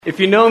If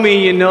you know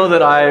me, you know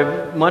that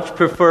I much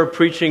prefer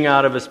preaching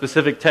out of a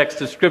specific text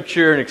of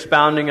Scripture and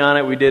expounding on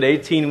it. We did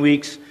 18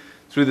 weeks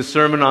through the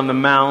Sermon on the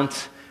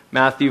Mount,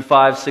 Matthew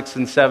 5, 6,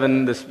 and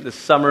 7 this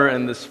summer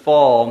and this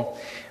fall.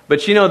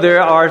 But you know,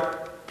 there are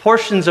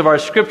portions of our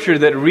Scripture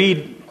that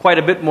read quite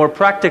a bit more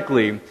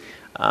practically,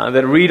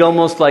 that read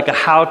almost like a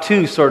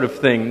how-to sort of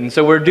thing. And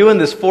so we're doing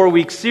this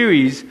 4-week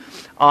series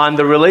on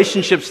the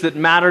relationships that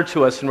matter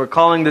to us, and we're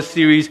calling this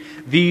series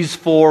These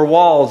Four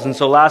Walls. And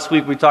so last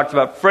week we talked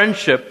about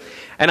friendship,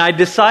 and I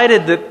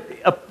decided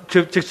that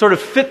to sort of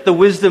fit the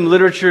wisdom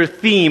literature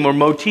theme or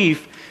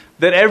motif,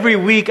 that every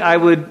week I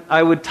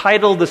would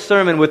title the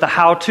sermon with a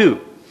how-to.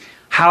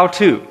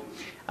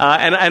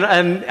 And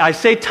I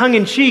say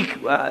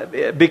tongue-in-cheek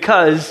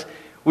because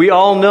we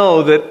all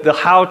know that the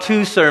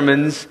how-to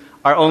sermons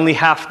are only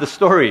half the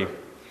story.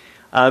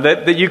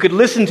 That you could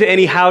listen to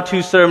any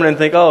how-to sermon and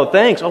think, oh,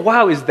 thanks. Oh,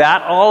 wow, is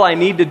that all I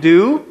need to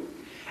do?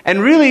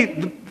 And really,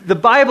 the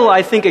Bible,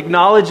 I think,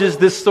 acknowledges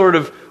this sort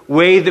of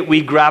way that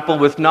we grapple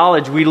with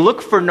knowledge. We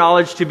look for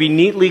knowledge to be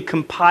neatly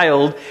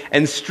compiled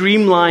and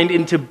streamlined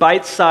into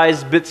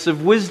bite-sized bits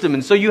of wisdom.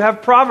 And so you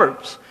have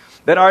Proverbs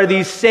that are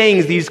these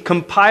sayings, these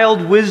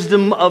compiled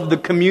wisdom of the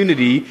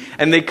community,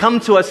 and they come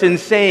to us in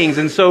sayings.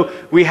 And so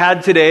we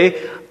had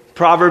today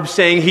Proverbs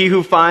saying, he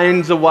who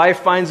finds a wife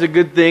finds a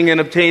good thing and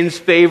obtains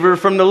favor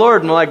from the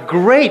Lord. And we're like,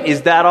 great,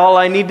 is that all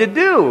I need to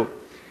do?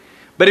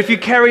 But if you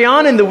carry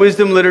on in the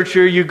wisdom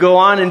literature, you go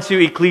on into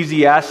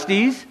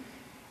Ecclesiastes,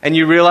 and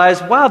you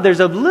realize, wow, there's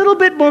a little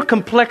bit more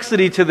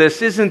complexity to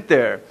this, isn't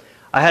there?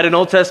 I had an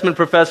Old Testament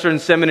professor in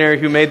seminary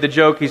who made the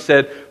joke. He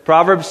said,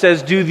 Proverbs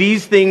says, do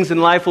these things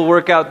and life will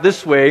work out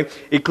this way.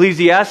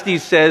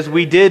 Ecclesiastes says,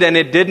 we did and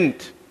it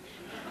didn't.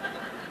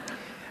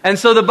 And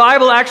so the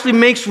Bible actually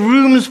makes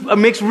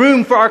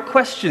room for our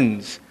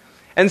questions.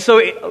 And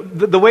so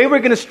the way we're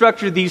going to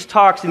structure these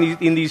talks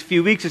in these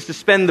few weeks is to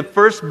spend the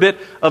first bit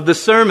of the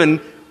sermon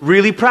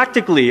really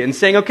practically and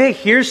saying, okay,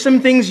 here's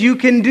some things you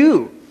can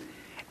do.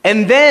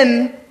 And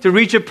then to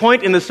reach a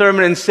point in the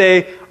sermon and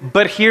say,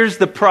 but here's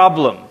the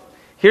problem.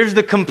 Here's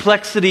the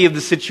complexity of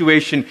the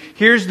situation.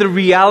 Here's the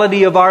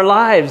reality of our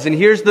lives. And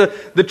here's the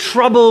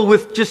trouble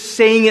with just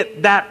saying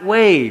it that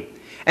way.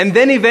 And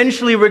then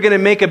eventually we're going to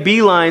make a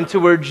beeline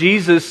toward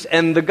Jesus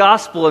and the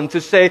gospel and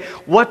to say,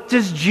 what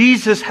does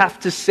Jesus have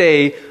to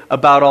say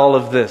about all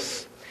of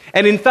this?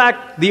 And in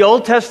fact, the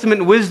Old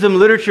Testament wisdom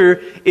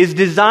literature is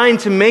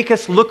designed to make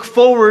us look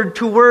forward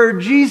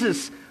toward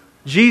Jesus.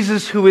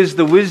 Jesus, who is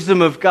the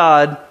wisdom of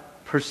God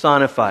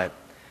personified.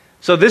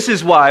 So this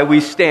is why we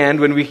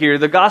stand when we hear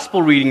the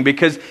gospel reading,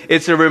 because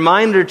it's a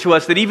reminder to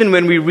us that even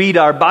when we read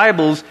our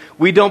Bibles,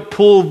 we don't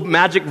pull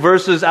magic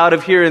verses out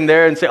of here and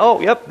there and say,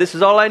 oh, yep, this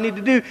is all I need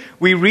to do.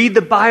 We read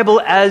the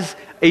Bible as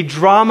a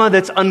drama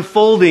that's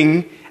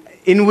unfolding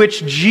in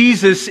which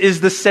Jesus is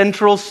the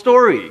central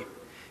story.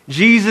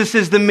 Jesus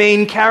is the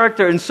main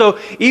character. And so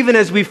even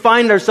as we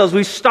find ourselves,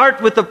 we start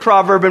with the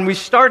proverb and we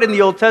start in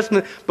the Old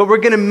Testament, but we're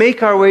going to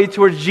make our way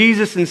towards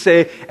Jesus and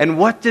say, and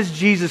what does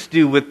Jesus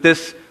do with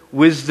this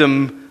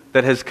wisdom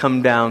that has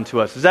come down to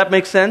us? Does that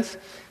make sense?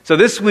 So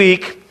this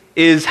week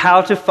is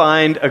how to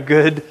find a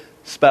good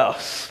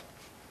spouse.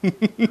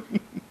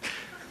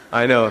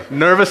 I know,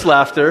 nervous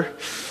laughter.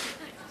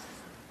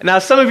 Now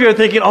some of you are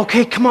thinking,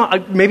 okay, come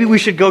on, maybe we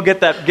should go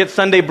get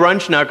Sunday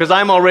brunch now because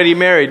I'm already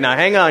married. Now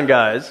hang on,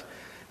 guys.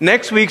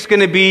 Next week's going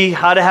to be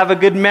how to have a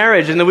good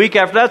marriage, and the week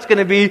after that's going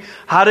to be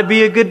how to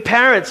be a good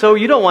parent. So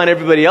you don't want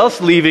everybody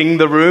else leaving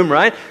the room,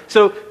 right?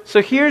 So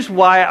here's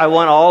why I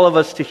want all of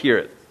us to hear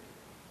it.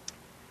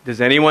 Does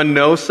anyone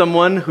know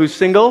someone who's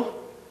single?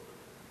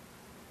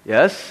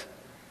 Yes.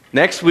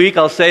 Next week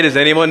I'll say, does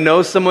anyone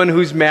know someone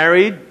who's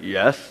married?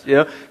 Yes. You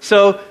know.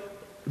 So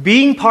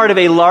being part of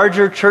a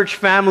larger church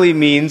family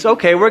means,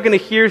 okay, we're going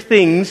to hear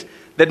things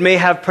that may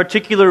have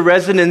particular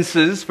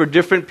resonances for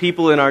different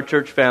people in our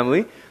church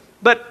family,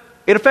 but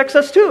it affects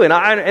us too,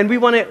 and we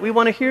want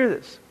to hear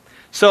this.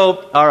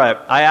 So, all right,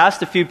 I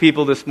asked a few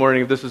people this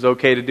morning if this was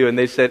okay to do, and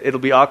they said it'll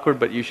be awkward,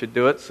 but you should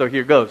do it. So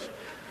here goes.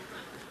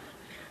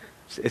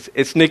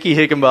 It's Nikki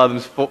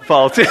Higginbotham's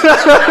fault. That's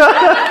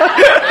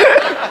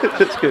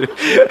good.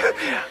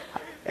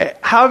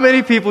 How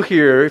many people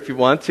here, if you're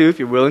willing to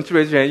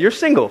raise your hand, you're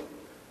single?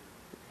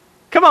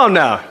 Come on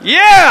now.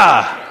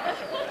 Yeah!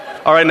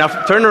 All right, now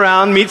turn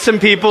around, meet some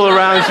people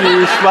around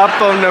you, swap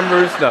phone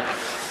numbers. No.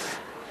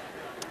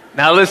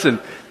 Now listen,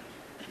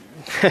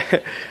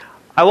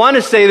 I want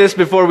to say this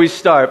before we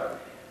start.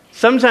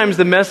 Sometimes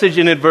the message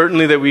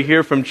inadvertently that we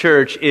hear from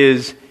church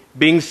is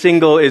being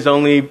single is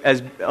only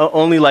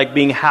like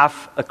being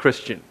half a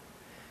Christian.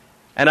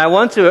 And I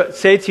want to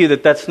say to you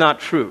that that's not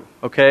true,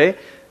 okay?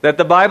 That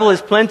the Bible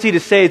has plenty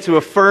to say to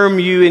affirm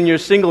you in your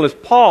singleness.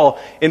 Paul,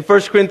 in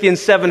 1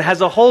 Corinthians 7,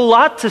 has a whole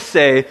lot to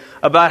say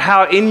about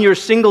how in your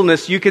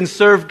singleness you can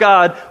serve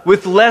God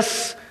with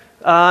less,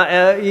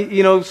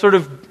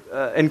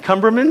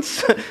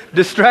 encumbrance,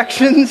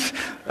 distractions,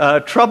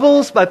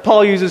 troubles, but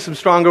Paul uses some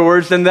stronger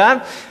words than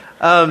that.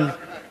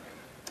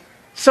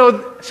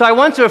 So I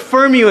want to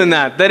affirm you in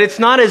that it's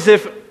not as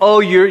if,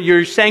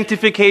 your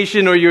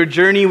sanctification or your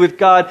journey with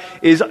God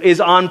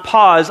is on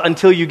pause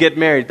until you get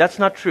married. That's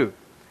not true.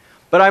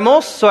 But I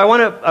want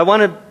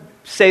to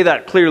say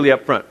that clearly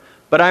up front.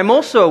 But I'm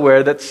also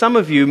aware that some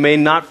of you may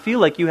not feel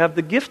like you have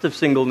the gift of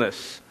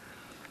singleness.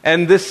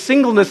 And this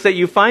singleness that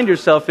you find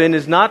yourself in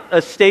is not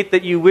a state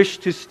that you wish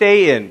to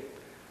stay in.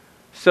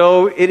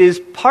 So it is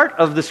part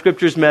of the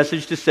Scripture's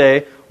message to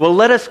say, well,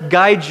 let us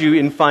guide you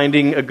in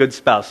finding a good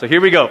spouse. So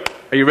here we go.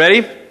 Are you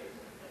ready?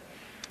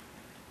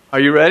 Are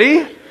you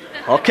ready?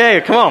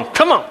 Okay, come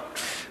on.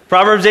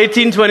 Proverbs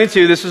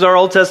 18:22, this is our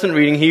Old Testament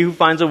reading. He who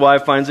finds a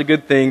wife finds a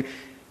good thing,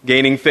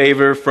 gaining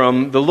favor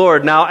from the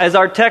Lord. Now, as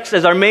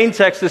our main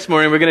text this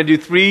morning, we're going to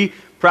do 3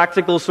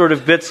 practical sort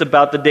of bits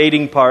about the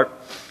dating part.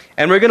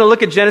 And we're going to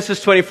look at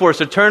Genesis 24.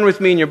 So turn with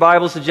me in your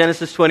Bibles to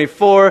Genesis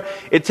 24.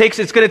 It's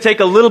going to take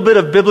a little bit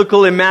of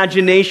biblical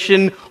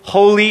imagination,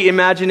 holy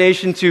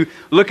imagination, to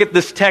look at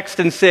this text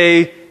and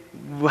say,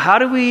 how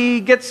do we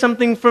get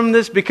something from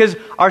this? Because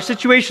our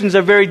situations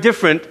are very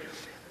different.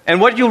 And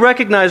what you'll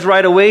recognize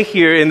right away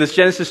here in this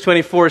Genesis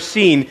 24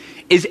 scene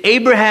is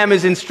Abraham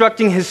is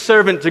instructing his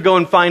servant to go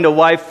and find a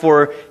wife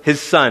for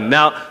his son.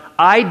 Now,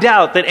 I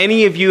doubt that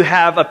any of you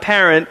have a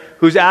parent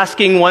who's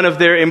asking one of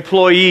their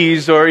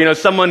employees or,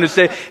 someone to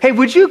say, hey,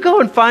 would you go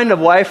and find a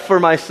wife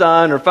for my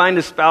son or find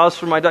a spouse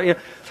for my daughter?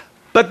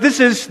 But this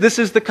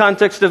is the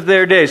context of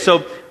their day.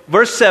 So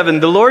verse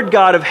 7, the Lord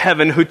God of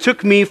heaven, who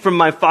took me from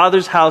my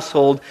father's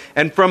household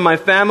and from my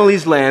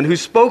family's land, who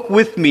spoke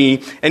with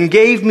me and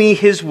gave me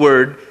his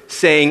word,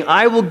 saying,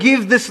 I will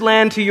give this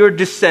land to your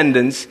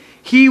descendants.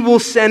 He will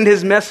send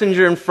his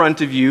messenger in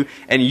front of you,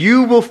 and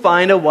you will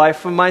find a wife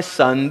for my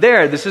son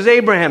there. This is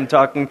Abraham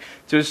talking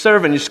to his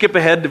servant. You skip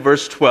ahead to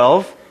verse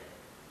 12.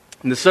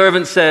 And the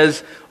servant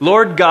says,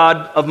 Lord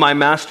God of my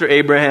master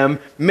Abraham,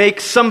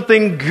 make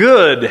something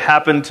good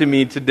happen to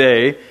me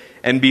today,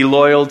 and be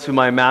loyal to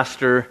my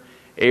master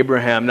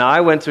Abraham. Now,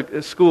 I went to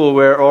a school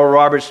where Oral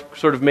Roberts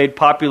sort of made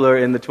popular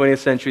in the 20th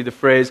century the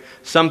phrase,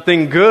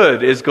 something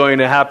good is going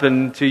to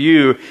happen to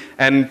you.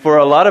 And for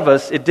a lot of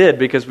us, it did,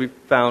 because we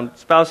found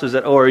spouses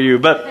at ORU.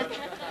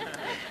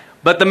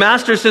 But the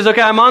master says,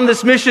 okay, I'm on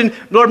this mission.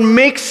 Lord,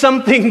 make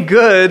something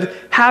good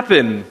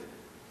happen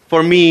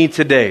for me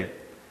today.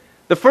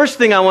 The first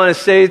thing I want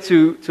to say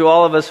to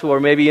all of us who are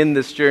maybe in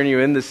this journey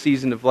or in this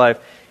season of life,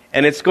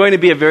 and it's going to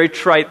be a very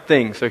trite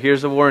thing, so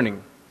here's a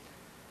warning.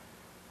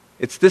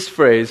 It's this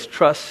phrase,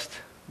 trust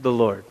the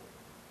Lord.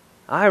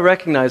 I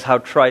recognize how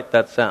trite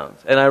that sounds.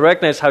 And I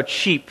recognize how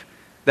cheap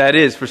that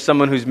is for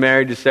someone who's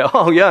married to say,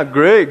 oh yeah,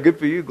 great, good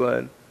for you,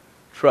 Glenn.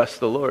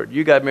 Trust the Lord.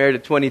 You got married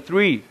at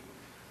 23.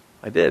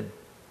 I did.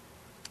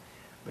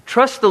 But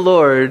trust the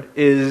Lord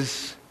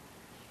is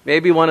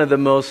maybe one of the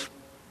most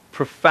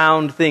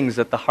profound things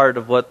at the heart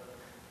of what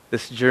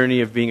this journey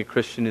of being a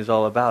Christian is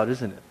all about,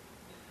 isn't it?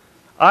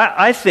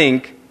 I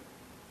think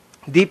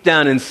deep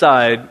down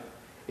inside,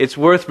 it's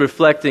worth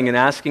reflecting and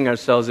asking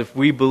ourselves if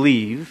we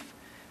believe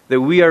that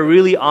we are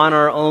really on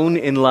our own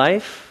in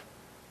life,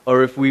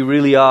 or if we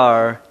really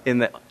are in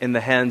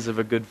the hands of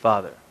a good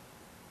Father.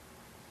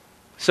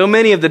 So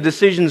many of the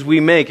decisions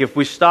we make, if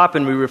we stop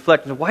and we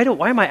reflect,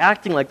 why am I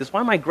acting like this? Why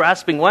am I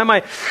grasping? Why am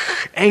I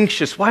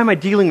anxious? Why am I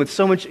dealing with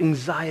so much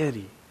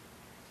anxiety?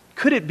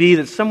 Could it be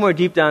that somewhere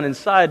deep down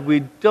inside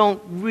we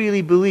don't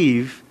really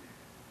believe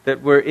that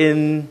we're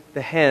in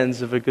the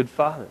hands of a good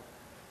Father?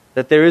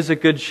 That there is a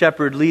good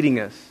shepherd leading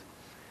us.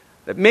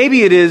 That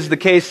maybe it is the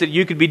case that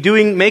you could be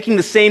making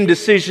the same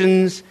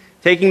decisions,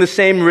 taking the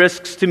same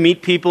risks to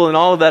meet people and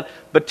all of that,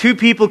 but 2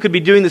 people could be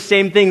doing the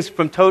same things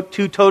from 2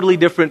 totally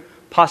different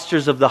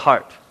postures of the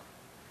heart.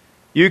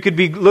 You could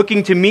be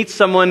looking to meet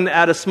someone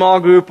at a small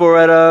group or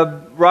at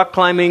a rock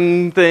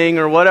climbing thing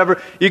or whatever.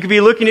 You could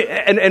be looking,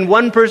 and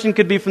one person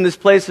could be from this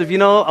place of,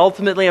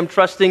 ultimately I'm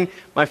trusting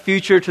my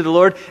future to the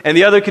Lord. And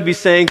the other could be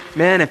saying,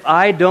 man, if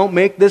I don't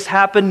make this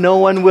happen, no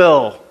one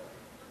will.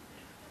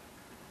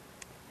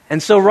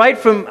 And so right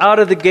from out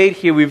of the gate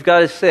here, we've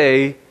got to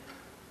say,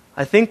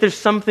 I think there's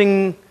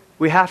something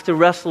we have to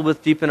wrestle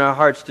with deep in our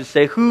hearts to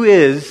say, who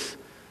is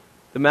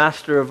the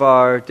master of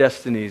our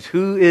destinies?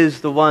 Who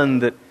is the one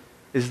that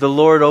is the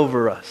Lord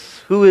over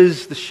us? Who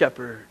is the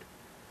shepherd?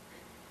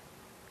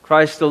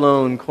 Christ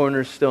alone,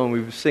 cornerstone.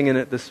 We were singing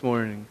it this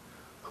morning.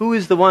 Who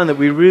is the one that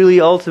we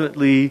really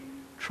ultimately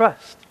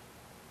trust?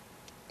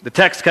 The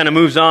text kind of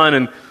moves on,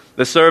 and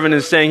the servant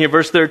is saying here,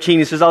 verse 13,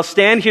 he says, I'll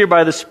stand here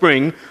by the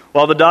spring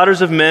while the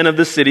daughters of men of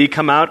the city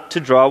come out to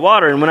draw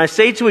water. And when I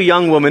say to a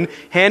young woman,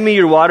 hand me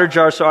your water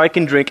jar so I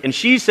can drink, and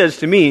she says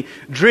to me,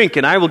 drink,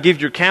 and I will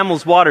give your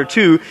camels water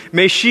too,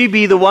 may she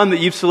be the one that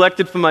you've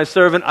selected for my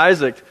servant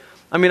Isaac.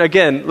 I mean,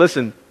 again,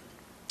 listen,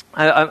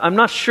 I'm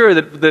not sure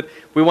that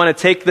we want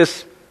to take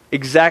this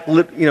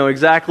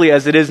exactly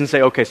as it is and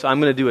say, okay, so I'm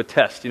going to do a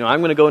test.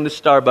 I'm going to go into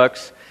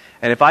Starbucks,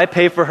 and if I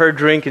pay for her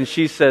drink and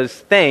she says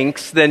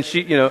thanks, then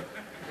she's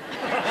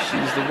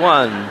the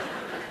one.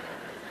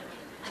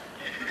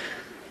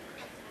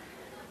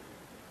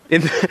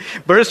 In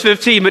verse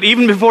 15, but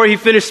even before he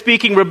finished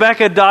speaking,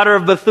 Rebekah, daughter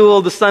of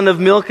Bethuel, the son of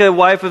Milcah,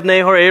 wife of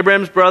Nahor,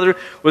 Abraham's brother,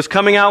 was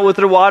coming out with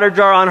her water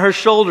jar on her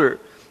shoulder.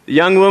 The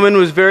young woman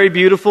was very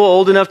beautiful,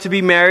 old enough to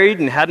be married,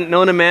 and hadn't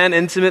known a man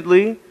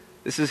intimately.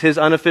 This is his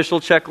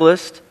unofficial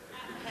checklist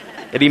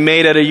that he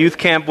made at a youth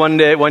camp one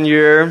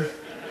year.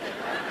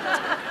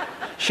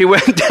 She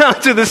went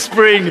down to the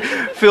spring,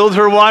 filled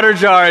her water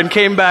jar, and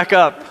came back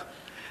up.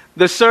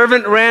 The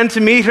servant ran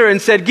to meet her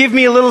and said, "Give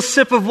me a little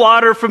sip of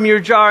water from your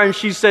jar." And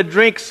she said,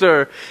 "Drink,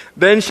 sir."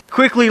 Then she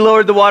quickly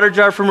lowered the water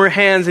jar from her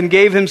hands and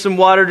gave him some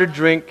water to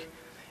drink.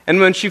 And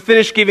when she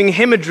finished giving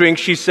him a drink,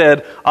 she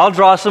said, "I'll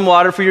draw some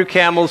water for your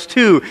camels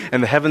too."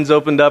 And the heavens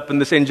opened up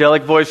and this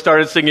angelic voice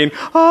started singing,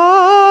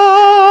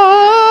 "Ah,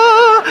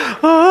 ah,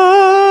 ah."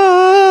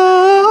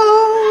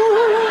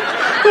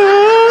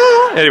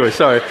 Anyway,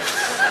 sorry.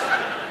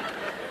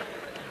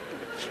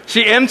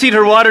 She emptied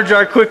her water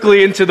jar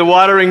quickly into the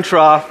watering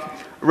trough,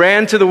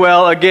 ran to the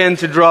well again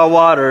to draw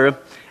water,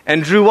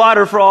 and drew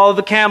water for all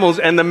the camels.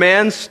 And the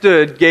man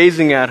stood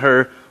gazing at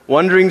her,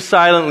 wondering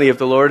silently if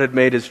the Lord had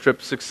made his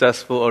trip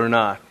successful or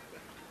not.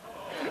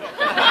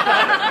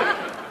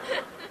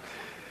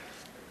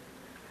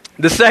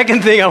 The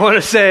second thing I want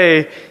to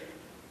say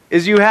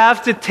is you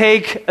have to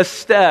take a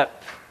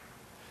step.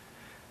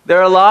 There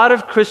are a lot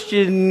of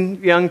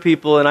Christian young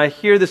people, and I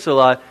hear this a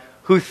lot,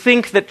 who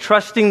think that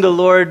trusting the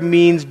Lord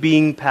means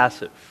being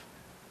passive.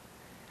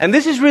 And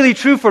this is really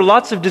true for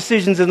lots of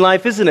decisions in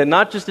life, isn't it?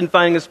 Not just in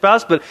finding a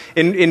spouse, but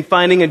in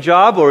finding a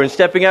job or in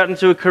stepping out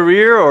into a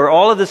career or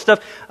all of this stuff.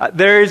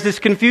 There is this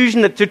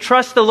confusion that to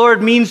trust the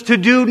Lord means to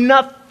do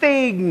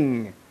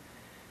nothing.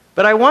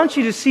 But I want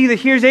you to see that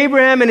here's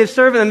Abraham and his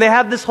servant, and they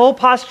have this whole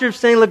posture of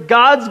saying, look,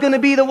 God's going to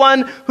be the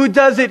one who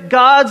does it.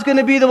 God's going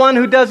to be the one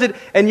who does it.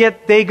 And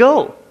yet they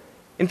go.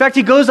 In fact,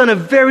 he goes on a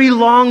very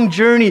long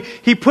journey.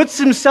 He puts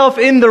himself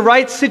in the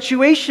right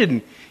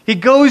situation. He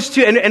goes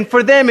to, and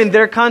for them, in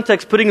their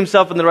context, putting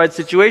himself in the right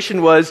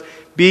situation was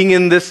being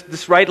in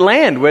this right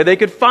land where they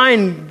could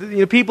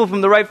find people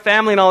from the right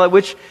family and all that,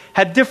 which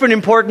had different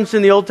importance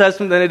in the Old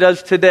Testament than it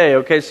does today.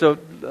 Okay, so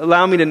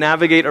allow me to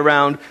navigate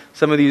around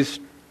some of these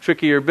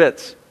trickier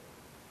bits.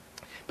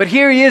 But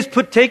here he is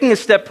taking a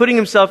step, putting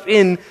himself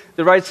in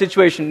the right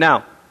situation.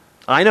 Now,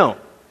 I know,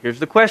 here's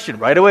the question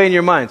right away in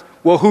your minds.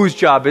 Well, whose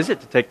job is it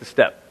to take the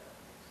step?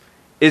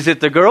 Is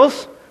it the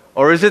girls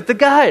or is it the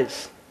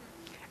guys?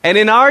 And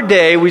in our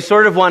day, we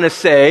sort of want to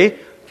say,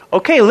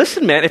 okay,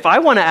 listen, man, if I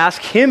want to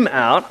ask him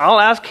out, I'll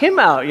ask him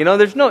out.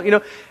 There's no,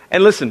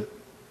 and listen,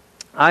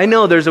 I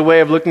know there's a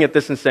way of looking at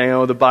this and saying,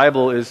 oh, the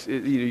Bible is,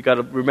 you got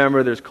to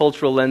remember there's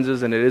cultural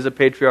lenses and it is a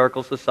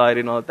patriarchal society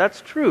and all that.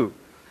 That's true.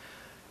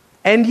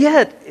 And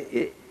yet,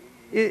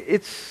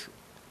 it's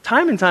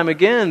time and time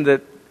again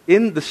that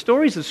in the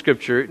stories of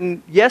Scripture,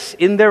 and yes,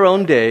 in their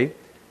own day,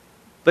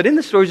 but in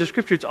the stories of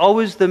Scripture, it's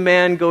always the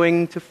man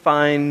going to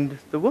find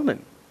the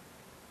woman.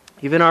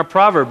 Even our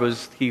proverb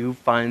was he who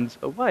finds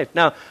a wife.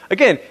 Now,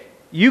 again,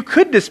 you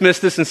could dismiss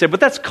this and say, but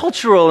that's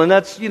cultural and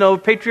that's,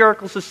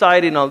 patriarchal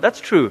society and all.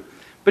 That's true.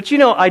 But,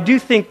 I do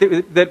think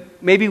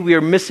that maybe we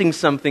are missing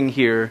something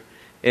here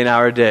in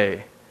our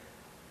day.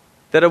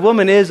 That a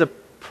woman is a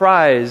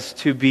prize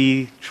to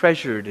be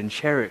treasured and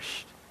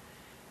cherished.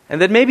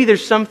 And that maybe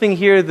there's something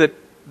here that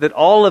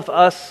all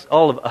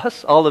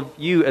of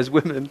you as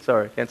women,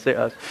 sorry, I can't say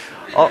us,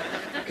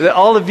 that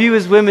all of you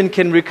as women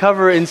can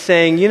recover in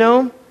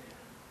saying,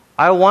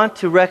 I want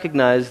to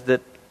recognize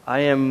that I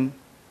am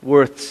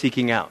worth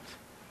seeking out,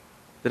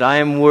 that I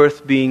am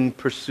worth being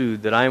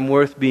pursued, that I am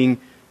worth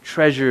being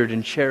treasured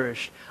and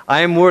cherished.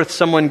 I am worth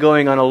someone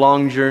going on a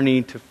long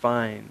journey to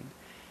find.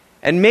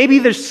 And maybe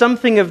there's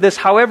something of this,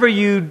 however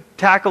you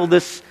tackle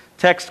this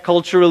text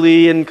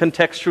culturally and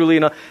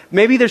contextually,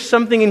 maybe there's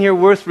something in here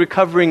worth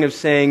recovering of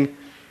saying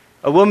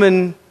a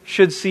woman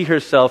should see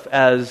herself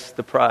as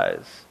the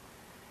prize.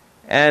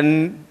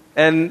 And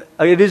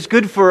it is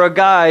good for a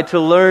guy to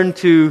learn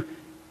to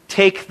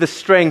take the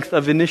strength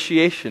of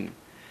initiation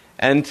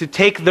and to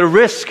take the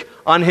risk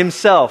on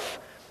himself.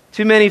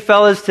 Too many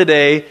fellas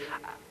today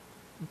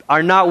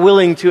are not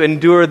willing to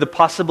endure the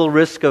possible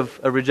risk of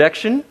a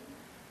rejection,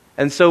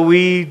 and so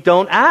we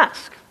don't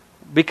ask.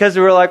 Because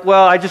we're like,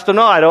 well, I just don't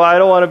know. I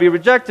don't want to be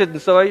rejected,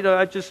 and so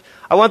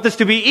I want this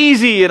to be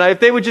easy. And if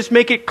they would just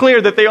make it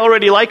clear that they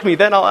already like me,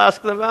 then I'll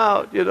ask them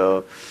out.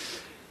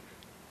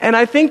 And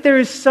I think there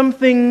is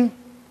something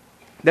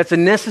that's a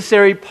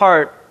necessary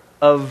part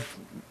of.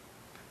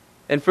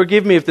 And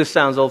forgive me if this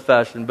sounds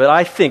old-fashioned, but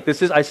I think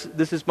this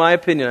is my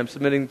opinion. I'm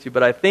submitting to you,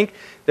 but I think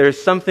there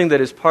is something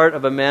that is part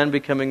of a man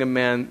becoming a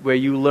man where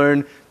you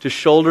learn to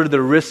shoulder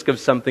the risk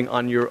of something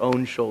on your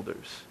own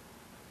shoulders.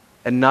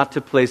 And not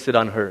to place it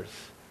on hers.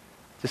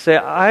 To say,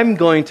 I'm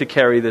going to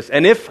carry this.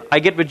 And if I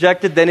get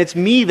rejected, then it's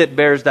me that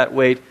bears that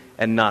weight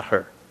and not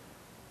her.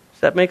 Does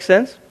that make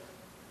sense?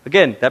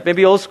 Again, that may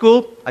be old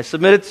school. I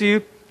submit it to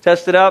you.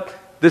 Test it out.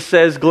 This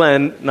says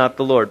Glenn, not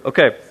the Lord.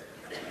 Okay.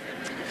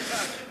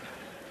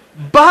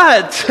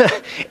 But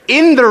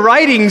in the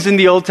writings in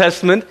the Old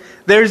Testament,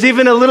 there's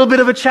even a little bit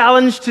of a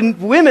challenge to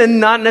women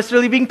not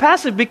necessarily being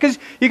passive, because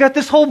you got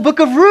this whole book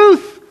of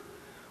Ruth,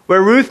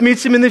 where Ruth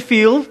meets him in the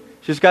field.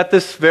 She's got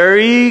this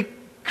very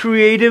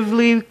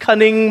creatively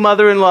cunning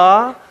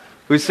mother-in-law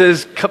who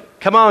says,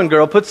 come on,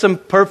 girl, put some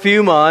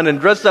perfume on and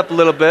dress up a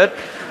little bit.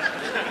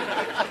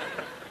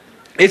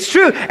 It's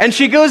true. And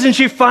she goes and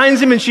she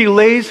finds him and she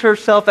lays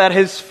herself at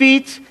his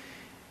feet,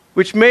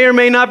 which may or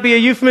may not be a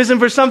euphemism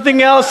for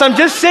something else. I'm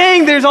just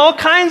saying there's all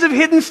kinds of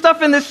hidden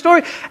stuff in this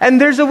story.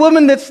 And there's a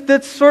woman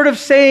that's sort of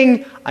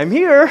saying, I'm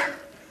here.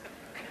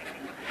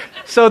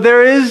 So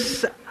there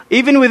is,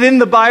 even within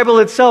the Bible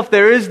itself,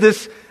 there is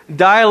this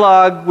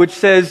dialogue which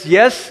says,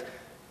 yes,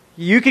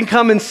 you can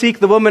come and seek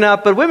the woman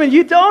out, but women,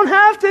 you don't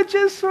have to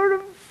just sort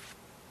of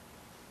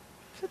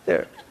sit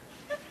there.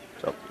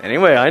 So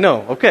anyway, I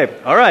know. Okay,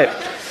 all right.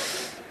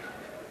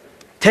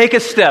 Take a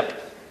step.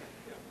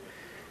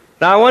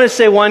 Now I want to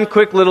say one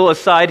quick little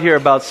aside here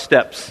about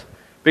steps.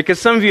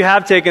 Because some of you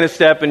have taken a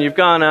step and you've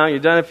gone out,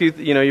 you've done a few,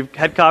 you've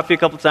had coffee a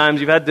couple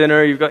times, you've had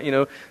dinner, you've got,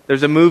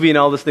 there's a movie and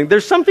all this thing.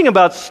 There's something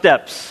about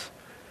steps.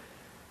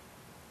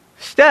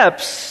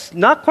 Steps,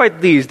 not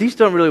quite these. These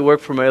don't really work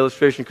for my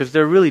illustration because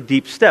they're really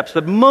deep steps.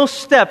 But most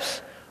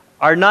steps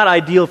are not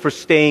ideal for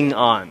staying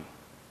on.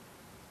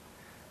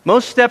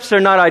 Most steps are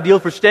not ideal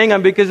for staying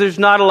on because there's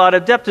not a lot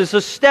of depth. So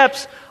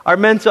steps are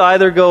meant to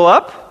either go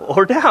up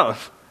or down.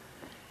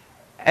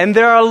 And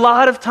there are a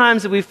lot of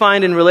times that we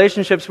find in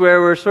relationships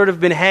where we're sort of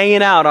been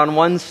hanging out on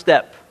one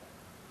step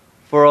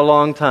for a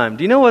long time.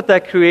 Do you know what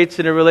that creates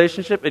in a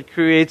relationship? It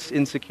creates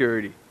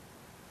insecurity.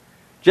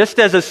 Just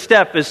as a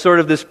step is sort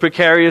of this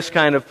precarious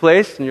kind of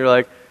place, and you're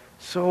like,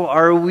 so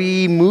are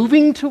we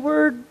moving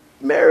toward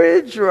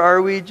marriage, or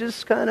are we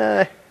just kind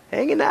of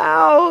hanging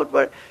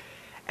out?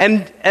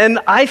 And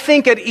I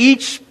think at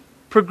each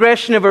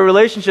progression of a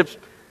relationship,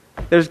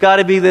 there's got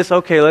to be this,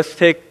 okay, let's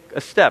take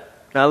a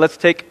step. Now let's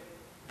take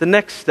the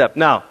next step.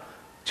 Now,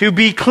 to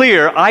be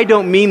clear, I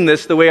don't mean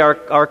this the way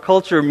our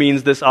culture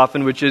means this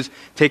often, which is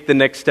take the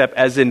next step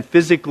as in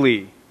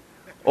physically,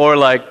 or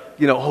like,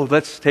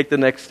 let's take the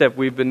next step.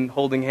 We've been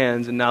holding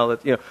hands and now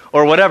let's,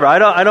 or whatever.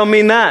 I don't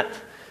mean that.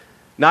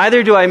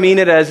 Neither do I mean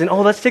it as in,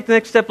 let's take the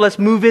next step. Let's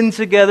move in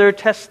together,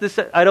 test this.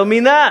 I don't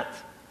mean that.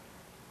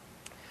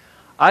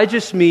 I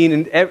just mean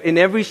in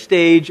every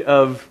stage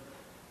of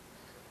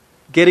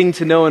getting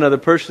to know another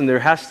person, there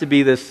has to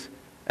be this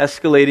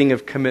escalating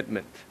of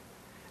commitment.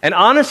 And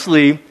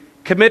honestly,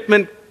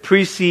 commitment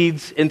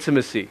precedes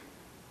intimacy.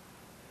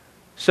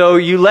 So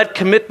you let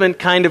commitment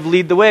kind of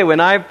lead the way. When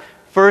I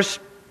first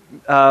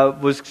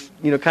was,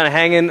 kind of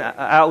hanging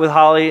out with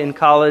Holly in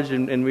college,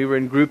 and we were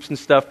in groups and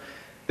stuff,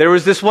 there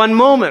was this one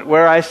moment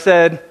where I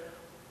said,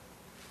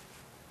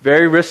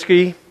 very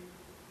risky,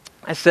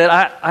 I said,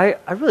 I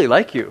really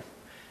like you,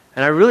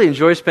 and I really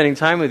enjoy spending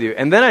time with you.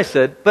 And then I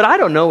said, but I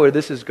don't know where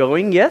this is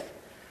going yet,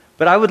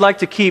 but I would like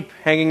to keep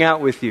hanging out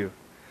with you.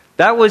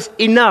 That was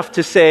enough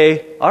to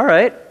say, all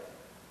right,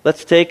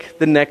 let's take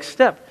the next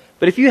step.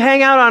 But if you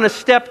hang out on a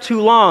step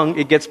too long,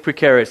 it gets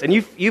precarious. And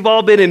you've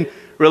all been in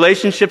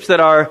relationships that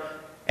are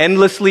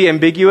endlessly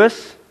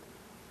ambiguous.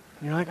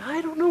 You're like,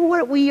 I don't know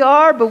what we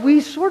are, but we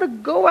sort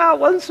of go out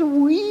once a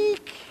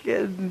week.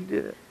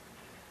 And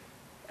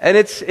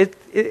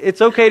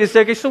it's okay to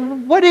say, okay, so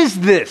what is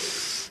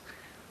this?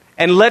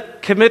 And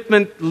let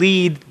commitment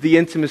lead the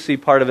intimacy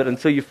part of it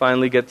until you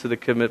finally get to the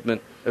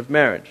commitment of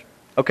marriage.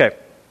 Okay.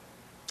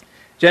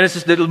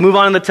 Genesis, move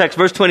on in the text,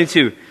 verse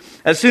 22.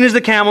 As soon as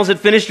the camels had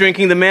finished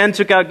drinking, the man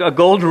took out a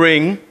gold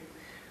ring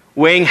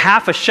weighing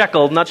half a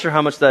shekel, not sure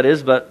how much that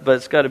is, but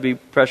it's got to be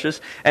precious,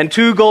 and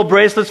 2 gold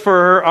bracelets for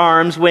her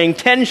arms weighing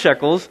 10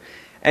 shekels.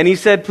 And he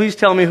said, please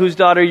tell me whose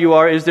daughter you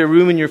are. Is there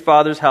room in your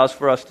father's house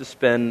for us to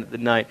spend the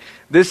night?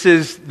 This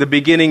is the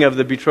beginning of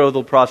the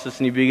betrothal process,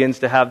 and he begins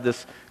to have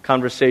this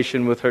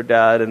conversation with her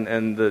dad, and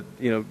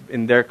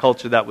in their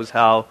culture, that was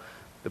how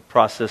the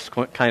process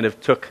kind of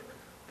took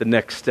the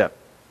next step.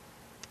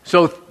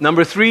 So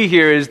number 3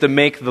 here is to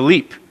make the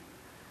leap.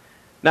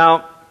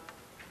 Now,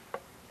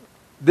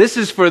 this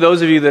is for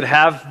those of you that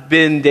have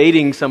been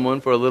dating someone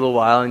for a little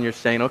while and you're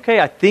saying, okay,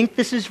 I think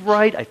this is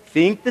right.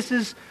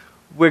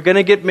 We're going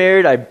to get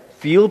married. I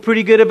feel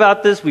pretty good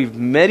about this. We've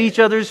met each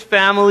other's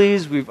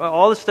families. We've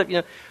all this stuff,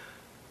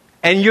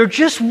 And you're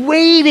just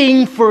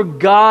waiting for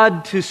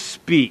God to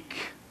speak.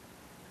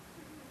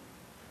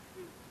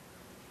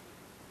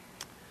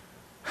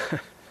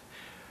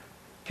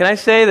 Can I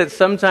say that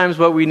sometimes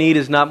what we need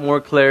is not more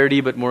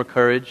clarity, but more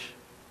courage?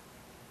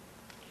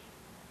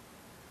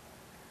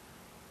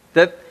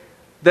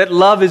 That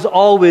love is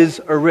always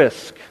a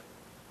risk.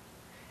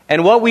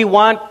 And what we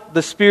want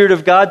the Spirit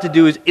of God to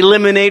do is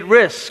eliminate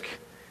risk.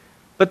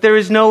 But there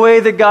is no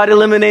way that God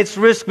eliminates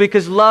risk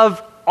because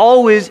love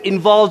always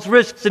involves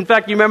risks. In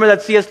fact, you remember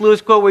that C.S.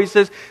 Lewis quote where he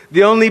says,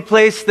 the only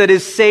place that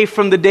is safe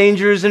from the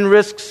dangers and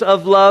risks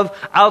of love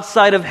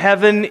outside of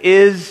heaven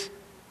is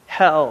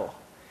hell.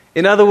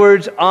 In other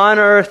words, on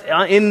earth,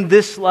 in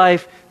this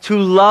life, to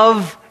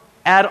love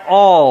at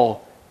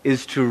all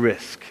is to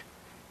risk.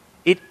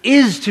 It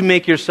is to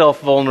make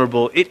yourself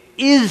vulnerable. It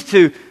is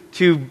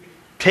to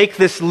take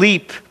this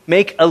leap,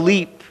 make a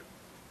leap.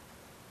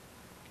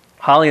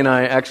 Holly and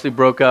I actually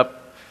broke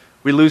up.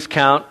 We lose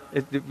count.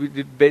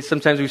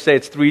 Sometimes we say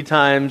it's 3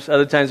 times.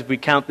 Other times, if we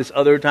count this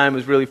other time, it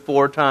was really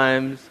 4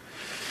 times.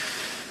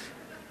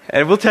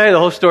 And we'll tell you the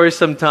whole story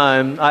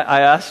sometime.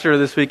 I asked her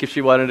this week if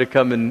she wanted to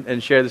come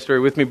and share the story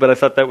with me, but I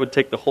thought that would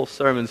take the whole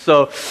sermon.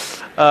 So,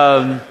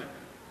 but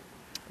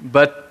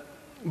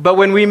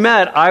when we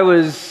met, I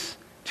was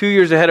 2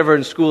 years ahead of her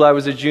in school. I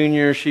was a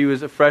junior. She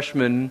was a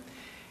freshman.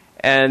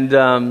 And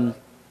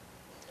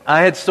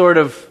I had sort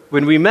of,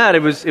 when we met,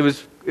 it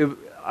was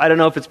I don't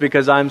know if it's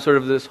because I'm sort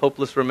of this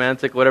hopeless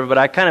romantic or whatever, but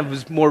I kind of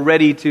was more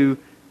ready to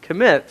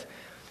commit.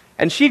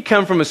 And she'd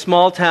come from a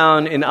small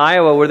town in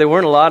Iowa where there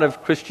weren't a lot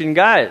of Christian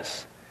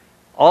guys.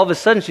 All of a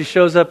sudden, she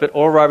shows up at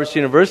Oral Roberts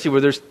University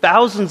where there's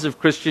thousands of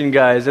Christian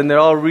guys, and they're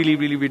all really,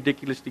 really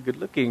ridiculously good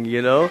looking,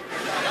 you know?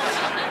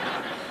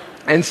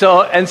 And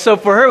so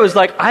for her, it was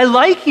like, I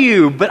like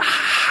you, but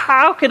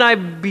how can I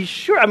be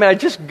sure? I mean, I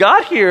just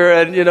got here,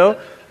 and, you know.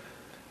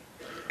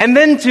 And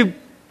then to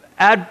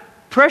add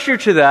pressure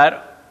to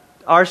that,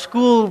 our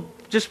school,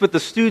 just with the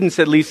students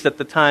at least at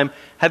the time,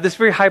 had this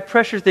very high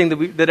pressure thing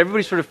that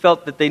everybody sort of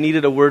felt that they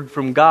needed a word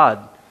from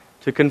God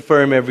to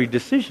confirm every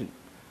decision.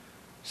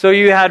 So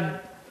you had,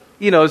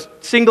 you know,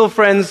 single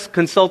friends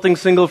consulting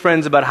single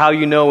friends about how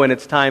you know when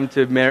it's time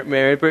to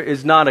marry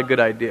is not a good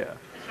idea.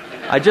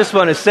 I just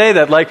want to say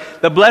that,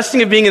 like, the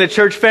blessing of being in a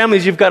church family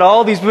is you've got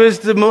all these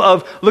wisdom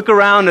of look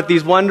around at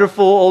these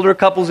wonderful older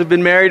couples who've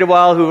been married a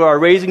while, who are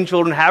raising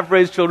children, have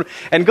raised children,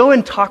 and go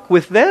and talk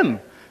with them.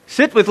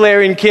 Sit with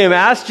Larry and Kim,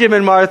 ask Jim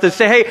and Martha,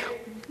 say, hey,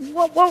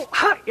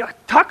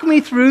 talk me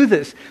through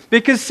this.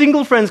 Because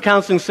single friends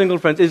counseling single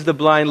friends is the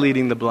blind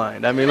leading the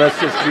blind. I mean, let's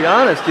just be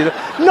honest. You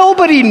know?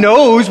 Nobody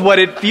knows what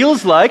it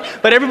feels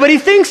like, but everybody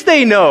thinks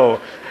they know.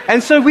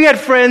 And so we had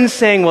friends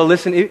saying, well,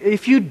 listen,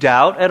 if you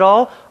doubt at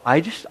all, I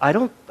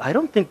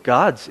don't think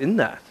God's in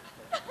that.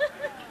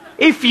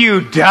 If you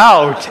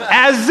doubt,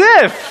 as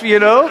if, you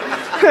know,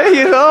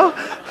 you know.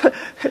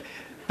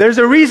 There's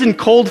a reason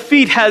cold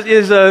feet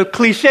is a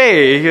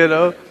cliche, you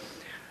know.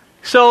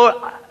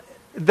 So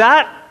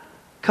that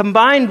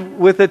combined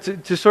with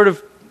it to sort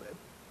of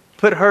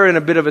put her in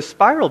a bit of a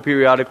spiral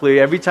periodically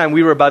every time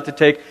we were about to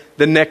take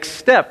the next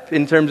step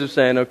in terms of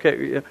saying,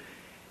 okay.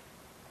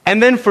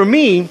 And then for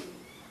me,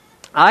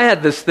 I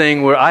had this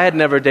thing where I had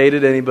never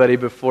dated anybody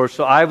before,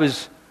 so I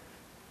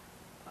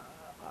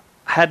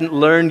hadn't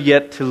learned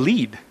yet to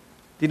lead. Do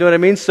you know what I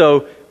mean?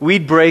 So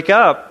we'd break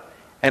up,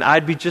 and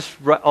I'd be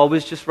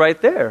always just right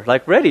there,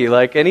 like ready,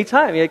 like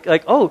anytime.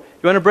 Like, oh,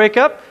 you want to break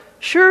up?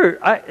 Sure,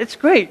 it's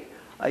great.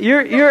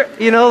 You're,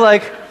 you know,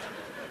 like,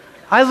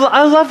 I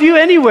love you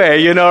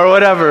anyway, you know, or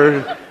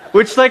whatever.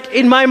 Which, like,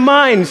 in my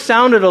mind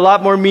sounded a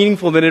lot more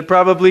meaningful than it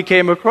probably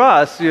came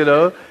across, you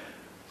know.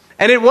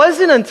 And it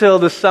wasn't until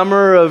the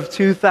summer of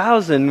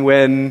 2000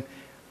 when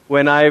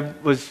I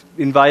was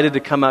invited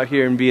to come out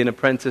here and be an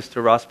apprentice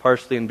to Ross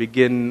Parsley and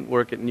begin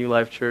work at New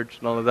Life Church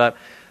and all of that,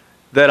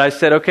 that I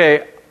said,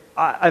 okay,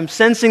 I'm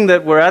sensing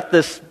that we're at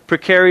this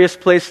precarious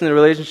place in the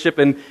relationship,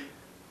 and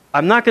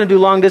I'm not going to do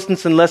long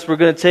distance unless we're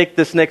going to take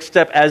this next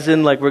step, as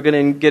in, like, we're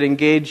going to get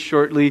engaged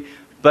shortly.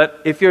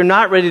 But if you're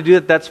not ready to do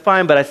it, that's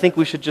fine, but I think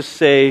we should just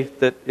say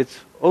that it's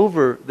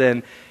over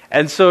then.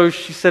 And so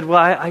she said, well,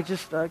 I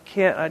just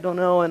can't, I don't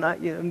know, and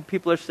and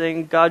people are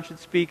saying God should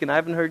speak, and I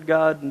haven't heard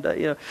God, and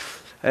you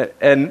know.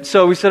 And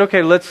so we said,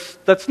 okay,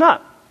 let's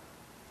not.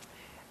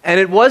 And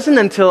it wasn't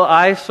until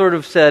I sort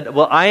of said,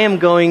 well, I am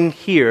going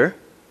here.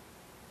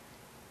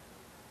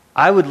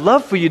 I would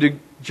love for you to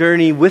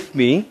journey with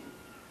me,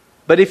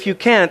 but if you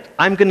can't,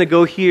 I'm going to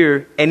go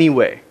here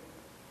anyway.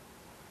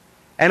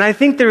 And I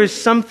think there is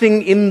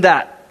something in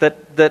that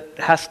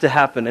has to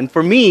happen. And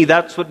for me,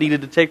 that's what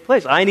needed to take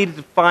place. I needed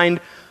to find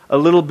a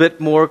little bit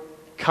more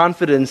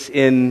confidence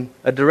in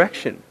a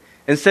direction,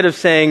 instead of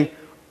saying,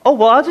 oh,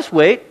 well, I'll just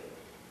wait.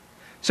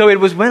 So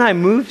it was when I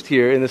moved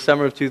here in the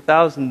summer of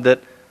 2000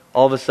 that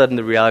all of a sudden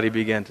the reality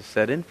began to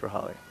set in for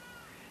Holly.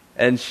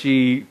 And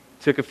she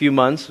took a few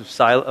months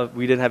of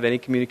we didn't have any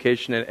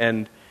communication,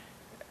 and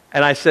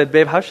I said,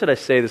 babe, how should I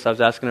say this? I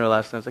was asking her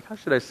last night. I was like, how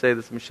should I say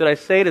this? I mean, should I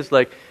say it as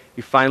like,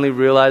 you finally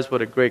realized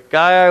what a great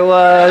guy I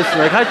was? And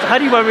like, how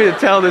do you want me to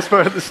tell this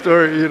part of the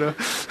story, you know?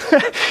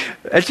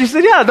 And she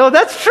said, yeah, no,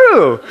 that's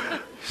true.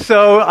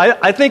 So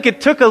I think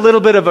it took a little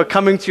bit of a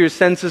coming to your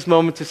senses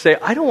moment to say,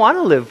 I don't want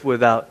to live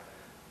without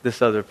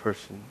this other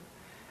person.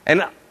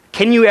 And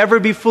can you ever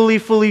be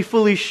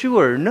fully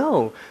sure?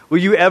 No. Will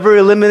you ever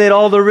eliminate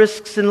all the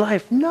risks in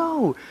life?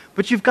 No.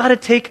 But you've got to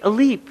take a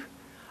leap.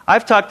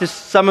 I've talked to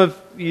some of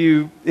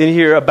you in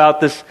here about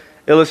this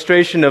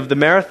illustration of the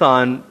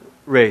marathon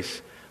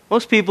race.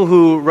 Most people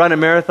who run a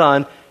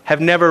marathon have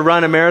never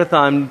run a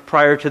marathon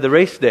prior to the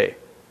race day.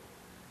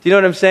 Do you know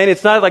what I'm saying?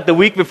 It's not like the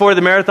week before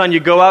the marathon you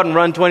go out and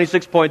run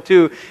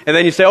 26.2 and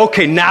then you say,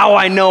 okay, now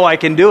I know I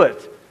can do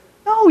it.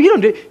 No, you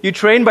don't do it. You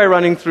train by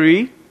running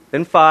 3,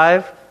 then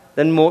 5,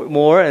 then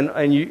more,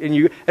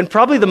 and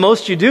probably the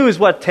most you do is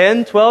what,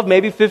 10, 12,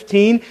 maybe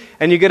 15,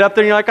 and you get up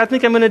there and you're like, I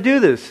think I'm going to do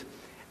this.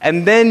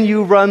 and then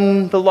you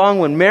run the long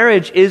one.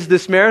 Marriage is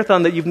this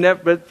marathon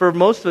that for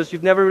most of us,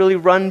 you've never really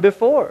run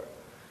before.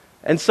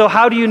 And so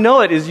how do you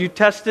know it? Is you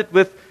test it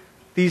with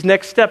these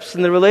next steps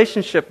in the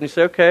relationship. And you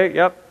say, okay,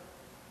 yep,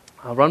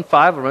 I'll run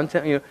 5, I'll run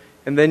 10,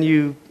 and then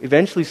you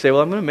eventually say,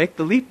 well, I'm going to make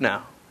the leap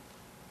now.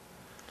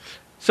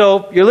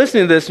 So you're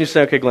listening to this and you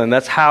say, okay, Glenn,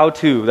 that's how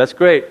to. That's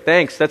great.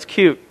 Thanks. That's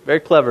cute. Very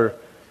clever.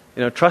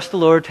 Trust the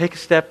Lord, take a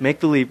step, make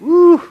the leap.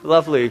 Woo,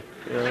 lovely.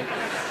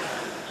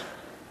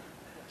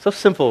 So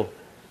simple.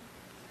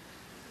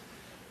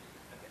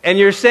 And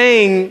you're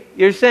saying,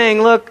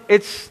 look,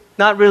 it's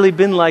not really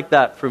been like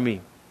that for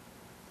me.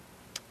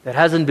 That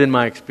hasn't been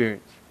my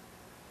experience.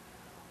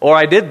 Or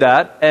I did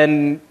that,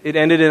 and it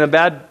ended in a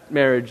bad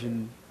marriage,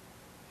 and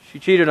she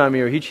cheated on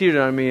me, or he cheated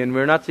on me, and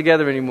we're not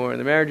together anymore, and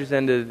the marriage has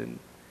ended. And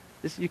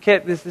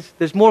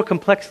there's more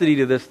complexity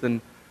to this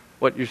than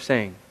what you're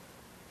saying.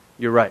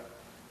 You're right.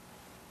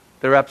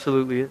 There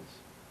absolutely is.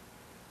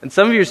 And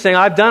some of you are saying,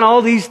 I've done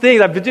all these things,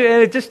 I've been doing,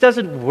 and it just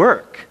doesn't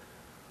work.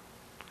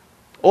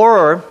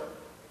 Or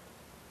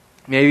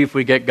maybe if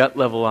we get gut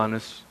level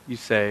honest, you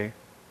say,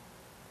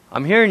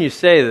 I'm hearing you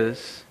say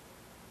this,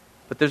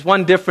 but there's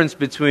one difference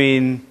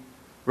between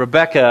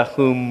Rebekah,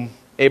 whom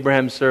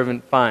Abraham's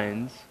servant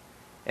finds,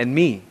 and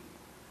me.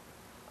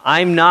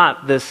 I'm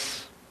not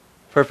this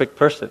perfect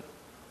person.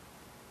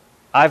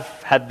 I've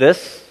had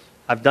this,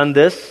 I've done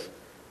this,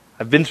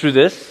 I've been through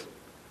this,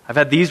 I've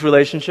had these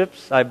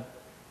relationships, I've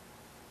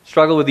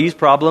struggled with these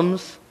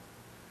problems.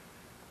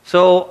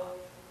 So,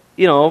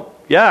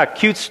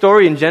 cute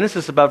story in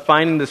Genesis about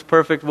finding this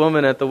perfect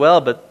woman at the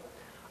well, but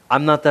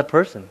I'm not that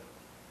person.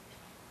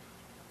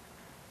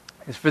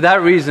 It's for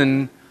that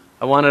reason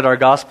I wanted our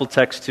gospel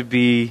text to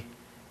be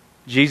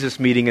Jesus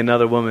meeting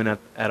another woman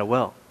at a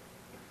well.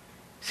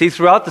 See,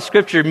 throughout the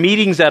scripture,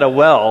 meetings at a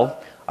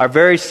well are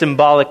very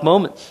symbolic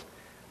moments.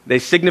 They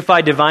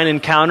signify divine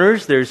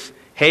encounters. There's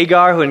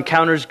Hagar who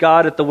encounters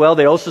God at the well.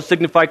 They also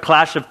signify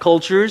clash of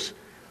cultures.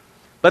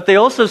 But they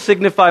also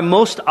signify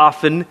most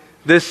often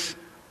this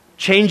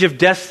change of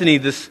destiny,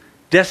 this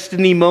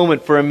destiny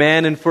moment for a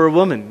man and for a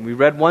woman. We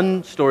read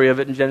one story of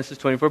it in Genesis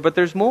 24, but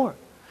there's more.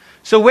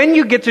 So when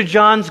you get to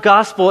John's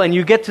gospel and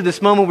you get to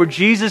this moment where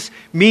Jesus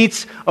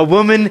meets a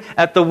woman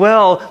at the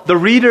well, the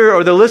reader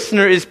or the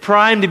listener is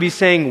primed to be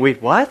saying,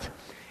 wait, what?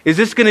 Is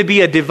this going to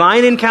be a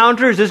divine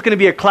encounter? Is this going to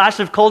be a clash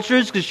of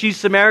cultures because she's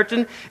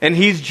Samaritan and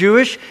he's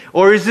Jewish?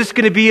 Or is this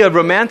going to be a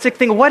romantic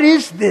thing? What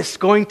is this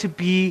going to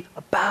be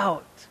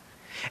about?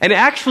 And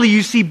actually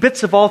you see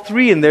bits of all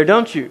three in there,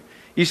 don't you?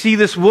 You see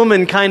this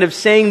woman kind of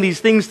saying these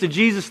things to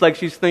Jesus like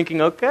she's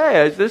thinking,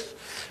 okay, is this,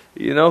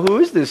 who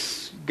is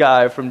this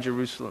guy from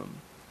Jerusalem?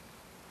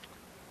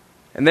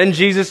 And then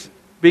Jesus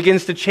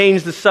begins to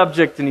change the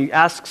subject and he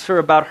asks her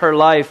about her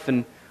life,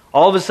 and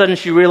all of a sudden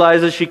she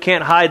realizes she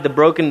can't hide the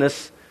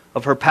brokenness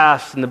of her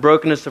past and the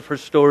brokenness of her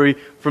story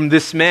from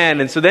this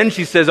man. And so then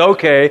she says,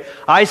 okay,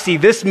 I see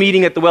this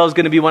meeting at the well is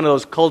going to be one of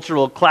those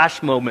cultural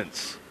clash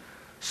moments.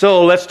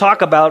 So let's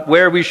talk about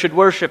where we should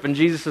worship. And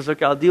Jesus says,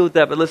 okay, I'll deal with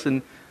that, but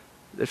listen,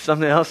 there's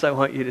something else I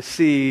want you to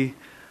see.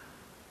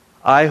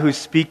 I who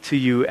speak to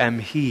you am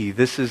He.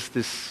 This is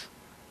this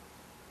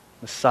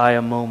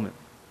Messiah moment.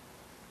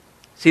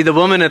 See, the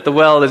woman at the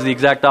well is the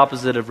exact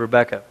opposite of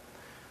Rebekah.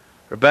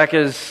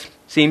 Rebekah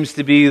seems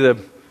to be the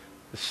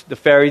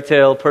fairy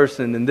tale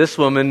person, and this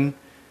woman,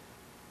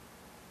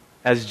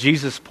 as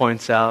Jesus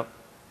points out,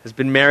 has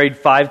been married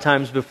 5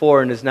 times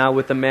before and is now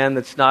with a man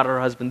that's not her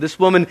husband. This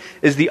woman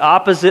is the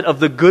opposite of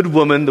the good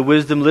woman the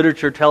wisdom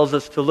literature tells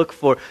us to look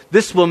for.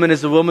 This woman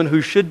is a woman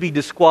who should be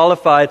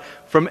disqualified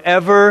from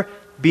ever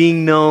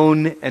being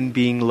known and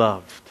being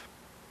loved.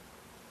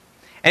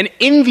 And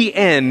in the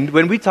end,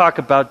 when we talk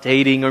about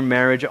dating or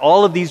marriage,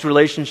 all of these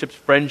relationships,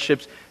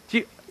 friendships,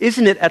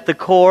 isn't it at the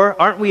core,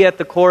 aren't we at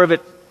the core of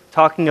it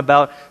talking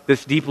about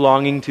this deep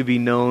longing to be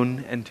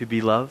known and to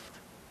be loved?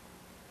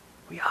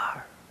 We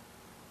are.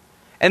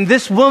 And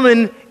this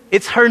woman,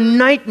 it's her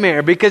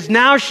nightmare because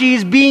now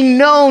she's being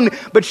known,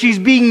 but she's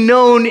being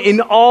known in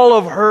all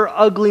of her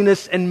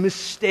ugliness and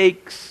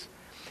mistakes.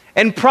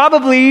 And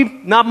probably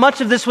not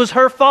much of this was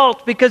her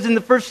fault because in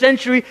the first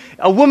century,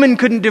 a woman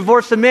couldn't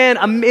divorce a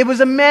man. It was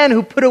a man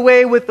who put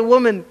away with the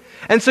woman.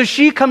 And so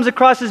she comes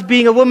across as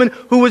being a woman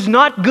who was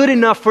not good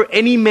enough for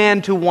any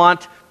man to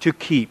want to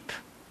keep.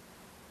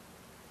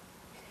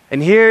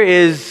 And here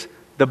is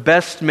the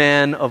best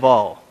man of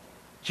all,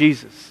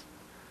 Jesus,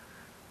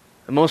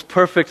 the most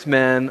perfect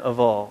man of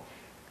all.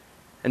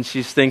 And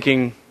she's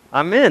thinking,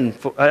 I'm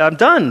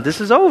done, this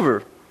is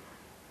over.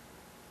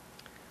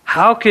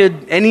 How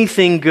could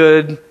anything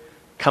good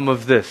come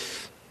of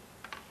this?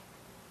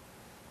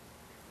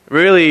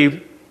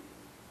 Really,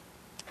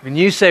 when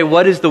you say,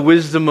 what is the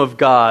wisdom of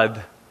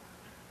God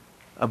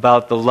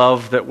about the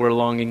love that we're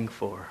longing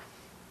for?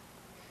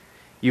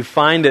 You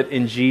find it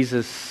in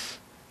Jesus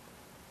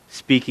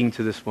speaking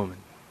to this woman.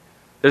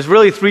 There's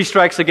really 3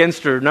 strikes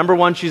against her. Number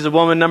 1, she's a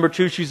woman. Number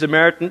 2, she's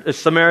a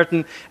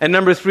Samaritan. And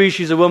number 3,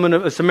 she's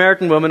a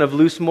Samaritan woman of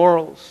loose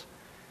morals.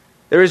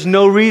 There is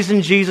no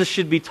reason Jesus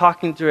should be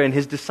talking to her, and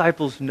his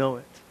disciples know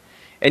it.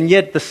 And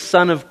yet the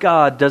Son of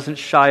God doesn't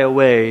shy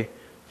away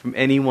from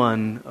any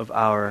one of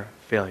our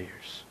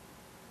failures.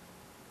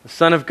 The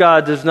Son of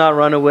God does not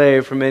run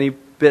away from any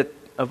bit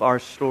of our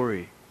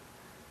story.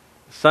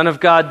 The Son of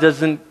God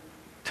doesn't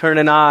turn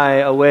an eye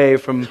away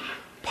from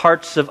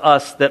parts of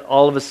us that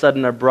all of a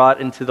sudden are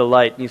brought into the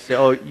light. And you say,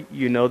 oh,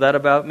 you know that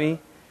about me?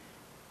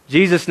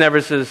 Jesus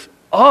never says,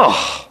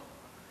 oh.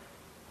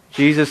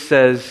 Jesus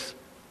says,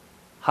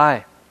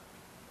 hi,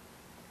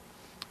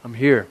 I'm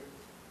here.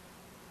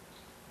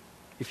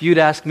 If you'd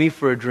ask me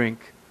for a drink,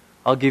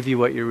 I'll give you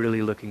what you're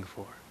really looking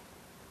for.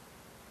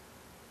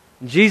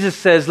 And Jesus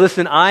says,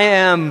 listen, I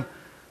am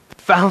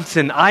the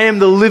fountain. I am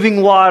the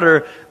living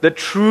water that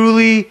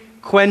truly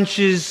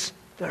quenches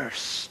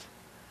thirst.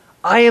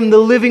 I am the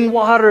living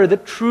water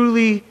that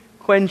truly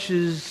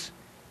quenches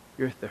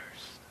your thirst.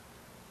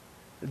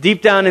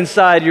 Deep down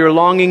inside, you're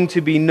longing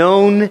to be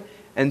known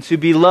and to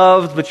be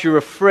loved, but you're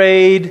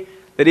afraid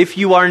that if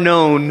you are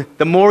known,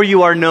 the more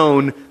you are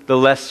known, the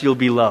less you'll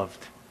be loved.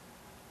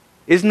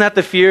 Isn't that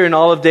the fear in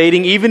all of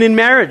dating, even in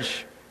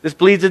marriage? This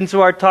bleeds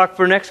into our talk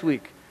for next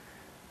week.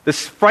 The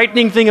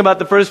frightening thing about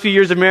the first few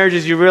years of marriage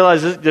is you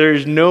realize that there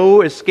is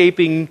no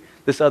escaping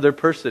this other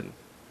person.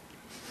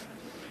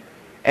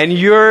 And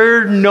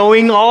you're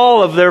knowing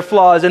all of their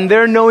flaws, and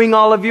they're knowing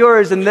all of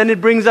yours, and then it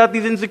brings out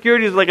these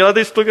insecurities like, are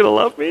they still going to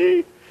love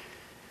me?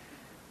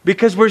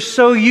 Because we're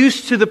so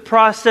used to the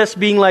process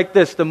being like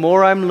this. The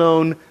more I'm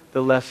known,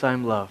 the less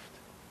I'm loved.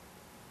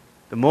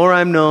 The more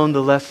I'm known,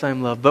 the less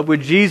I'm loved. But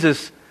with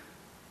Jesus,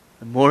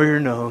 the more you're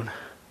known,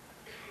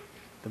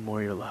 the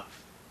more you're loved.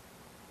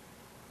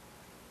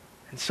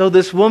 And so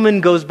this woman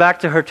goes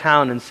back to her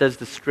town and says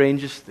the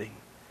strangest thing.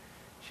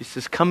 She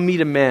says, come meet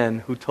a man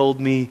who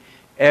told me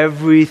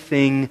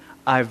everything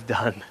I've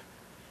done.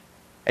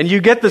 And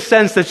you get the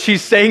sense that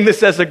she's saying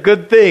this as a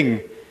good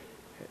thing.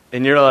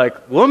 And you're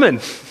like, woman,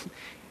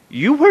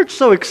 you weren't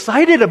so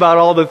excited about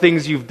all the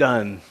things you've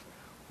done.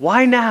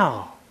 Why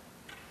now?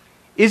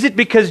 Is it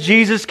because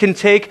Jesus can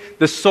take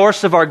the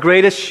source of our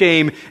greatest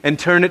shame and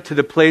turn it to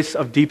the place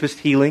of deepest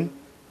healing?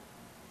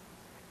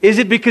 Is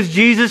it because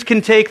Jesus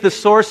can take the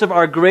source of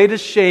our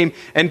greatest shame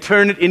and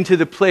turn it into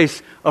the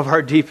place of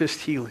our deepest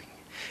healing?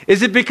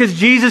 Is it because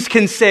Jesus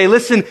can say,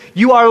 listen,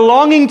 you are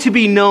longing to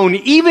be known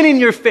even in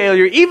your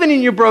failure, even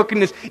in your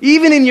brokenness,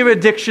 even in your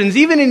addictions,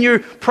 even in your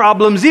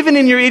problems, even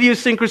in your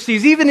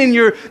idiosyncrasies, even in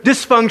your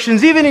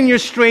dysfunctions, even in your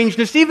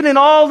strangeness, even in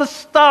all the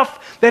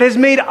stuff that has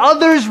made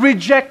others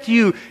reject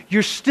you,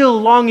 you're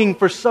still longing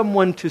for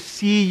someone to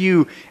see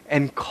you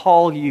and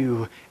call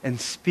you and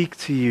speak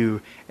to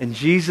you. And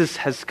Jesus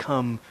has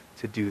come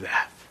to do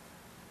that.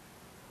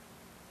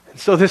 And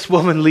so this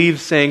woman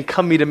leaves saying,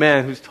 come meet a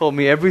man who's told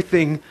me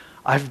everything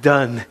I've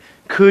done.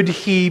 Could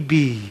he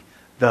be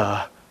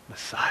the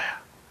Messiah?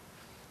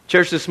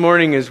 Church, this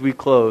morning as we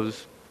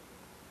close,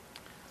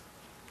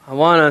 I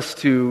want us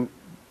to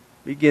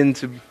begin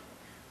to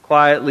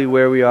quietly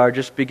where we are,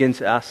 just begin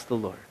to ask the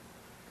Lord.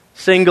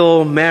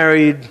 Single,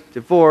 married,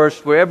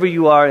 divorced, wherever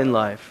you are in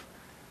life,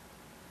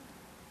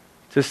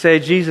 to say,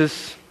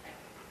 Jesus,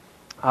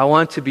 I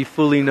want to be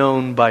fully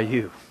known by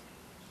you.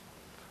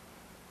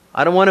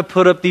 I don't want to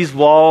put up these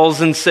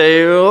walls and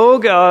say, oh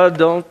God,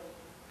 don't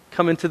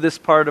come into this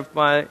part of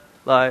my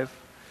life.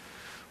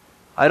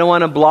 I don't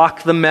want to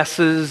block the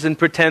messes and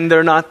pretend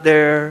they're not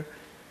there.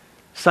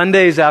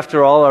 Sundays,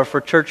 after all, are for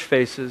church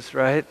faces,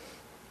 right?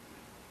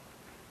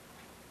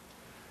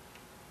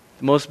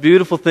 The most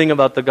beautiful thing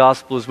about the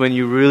gospel is when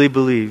you really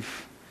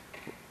believe,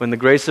 when the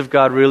grace of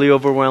God really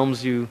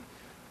overwhelms you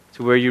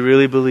to where you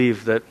really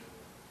believe that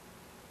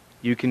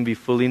you can be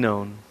fully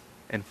known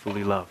and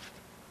fully loved.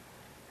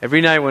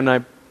 Every night when I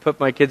put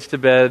my kids to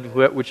bed,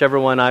 whichever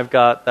one I've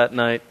got that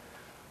night,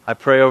 I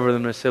pray over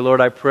them and I say,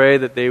 Lord, I pray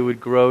that they would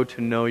grow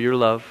to know your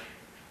love,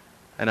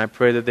 and I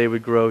pray that they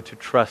would grow to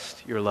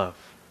trust your love.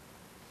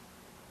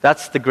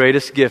 That's the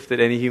greatest gift that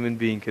any human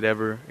being could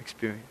ever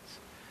experience.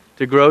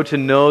 To grow to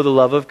know the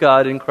love of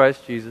God in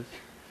Christ Jesus,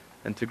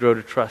 and to grow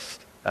to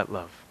trust that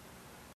love.